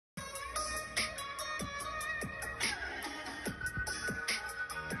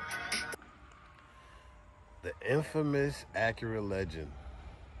infamous Acura Legend.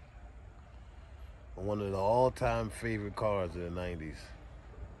 One of the all-time favorite cars of the 90s.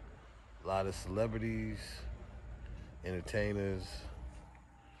 A lot of celebrities, entertainers,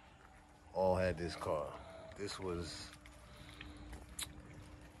 all had this car. This was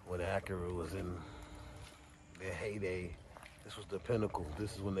when Acura was in their heyday. This was the pinnacle.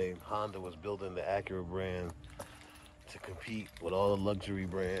 This is when Honda was building the Acura brand to compete with all the luxury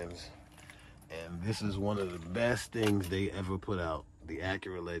brands. And this is one of the best things they ever put out, the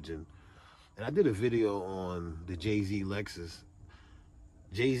Acura Legend. And I did a video on the Jay-Z Lexus.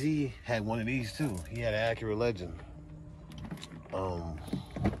 Jay-Z had one of these too. He had an Acura Legend. I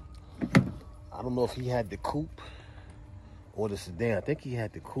don't know if he had the coupe or the sedan. I think he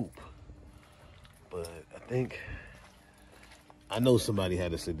had the coupe. But I know somebody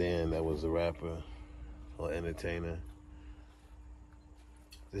had a sedan that was a rapper or entertainer.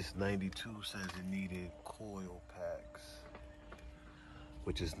 This 92 says it needed coil packs,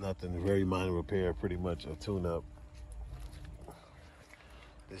 which is nothing, very minor repair, pretty much a tune-up.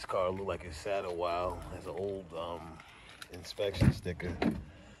 This car looked like it sat a while. Has an old inspection sticker.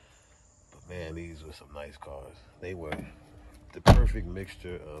 But man, these were some nice cars. They were the perfect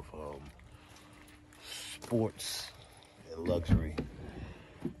mixture of sports and luxury.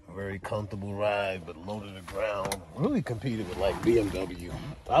 A very comfortable ride, but low to the ground. Really competed with like BMW.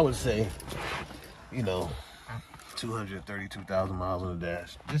 I would say, you know, 232,000 miles on the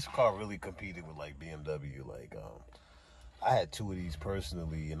dash. This car really competed with like BMW. Like, I had two of these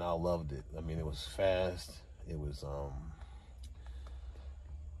personally, and I loved it. I mean, it was fast. It was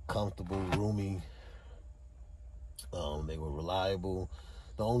comfortable, roomy. They were reliable.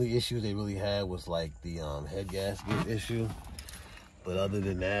 The only issue they really had was like the head gasket issue. But other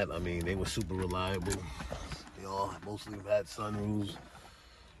than that, I mean, they were super reliable. They all mostly had sunroofs.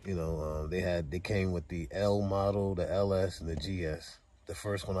 You know, they came with the L model, the LS, and the GS. The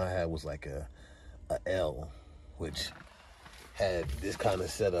first one I had was like a L, which had this kind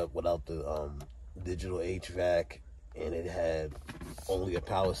of setup without the digital HVAC, and it had only a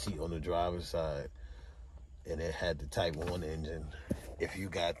power seat on the driver's side, and it had the Type 1 engine. If you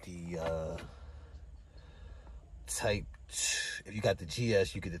got the if you got the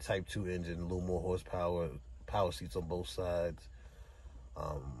GS, you get the Type 2 engine, a little more horsepower, power seats on both sides,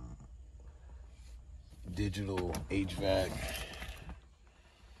 digital HVAC,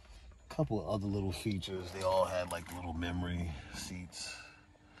 a couple of other little features. They all had like little memory seats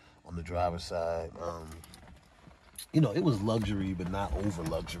on the driver's side. You know, it was luxury, but not over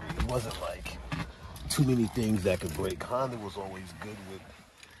luxury. It wasn't like too many things that could break. Honda was always good with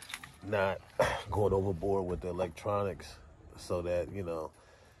not going overboard with the electronics, so that, you know,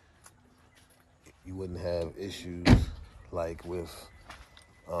 you wouldn't have issues like with,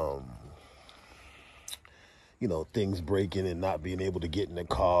 you know, things breaking and not being able to get in the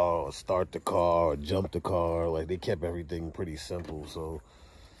car or start the car or jump the car. Like, they kept everything pretty simple, so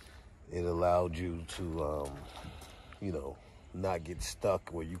it allowed you to, you know, not get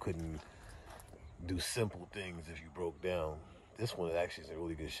stuck where you couldn't do simple things if you broke down. This one actually is in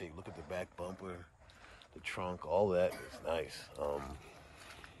really good shape. Look at the back bumper, the trunk, all that is nice.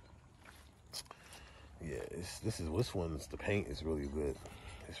 Yeah, this one's, the paint is really good.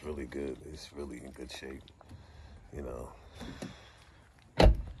 It's really good. It's really in good shape. You know,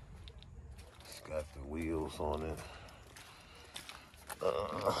 it's got the wheels on it.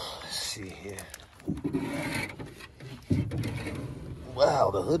 Let's see here.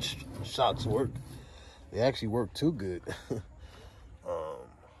 Wow, the hood shocks work. They actually work too good.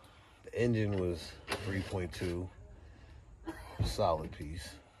 The engine was 3.2, solid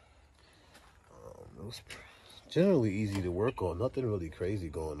piece. It was generally easy to work on. Nothing really crazy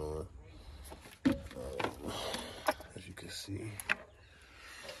going on. As you can see,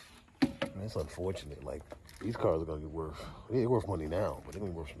 man, it's unfortunate. Like, these cars are gonna be they're worth money now, but they're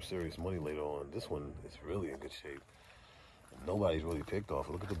gonna be worth some serious money later on. This one is really in good shape. Nobody's really picked off.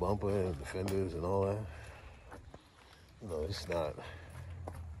 Look at the bumper and the fenders and all that. You know, it's not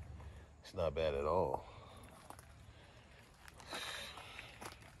bad at all.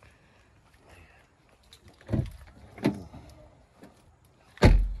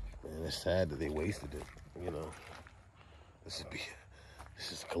 Man, it's sad that they wasted it. You know, this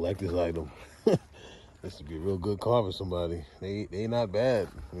is a collector's item. This would be a real good car for somebody. They not bad.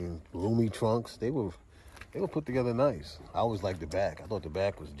 I mean, roomy trunks. They were put together nice. I always liked the back. I thought the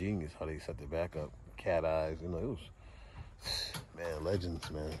back was genius, how they set the back up. Cat eyes, you know, it was, man, legends,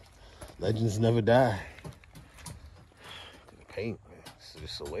 man. Legends never die. The paint, man, it's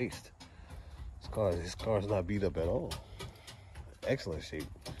just a waste. This car's not beat up at all. Excellent shape.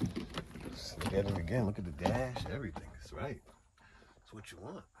 Get it again. Look at the dash. Everything. It's right. It's what you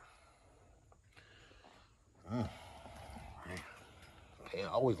want. I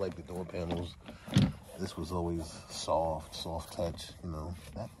always like the door panels. This was always soft touch. You know,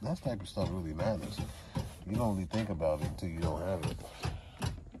 that type of stuff really matters. You don't really think about it until you don't have it.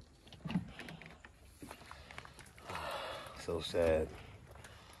 So sad.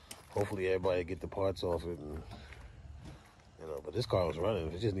 Hopefully everybody get the parts off it, and you know. But this car was running.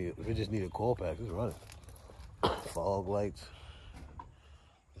 If it just needed coil packs, it's running. Fog lights.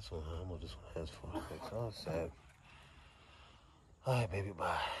 This one, how much this one has fog lights? Oh, sad. All right, baby,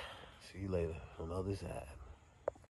 bye. See you later on the other side.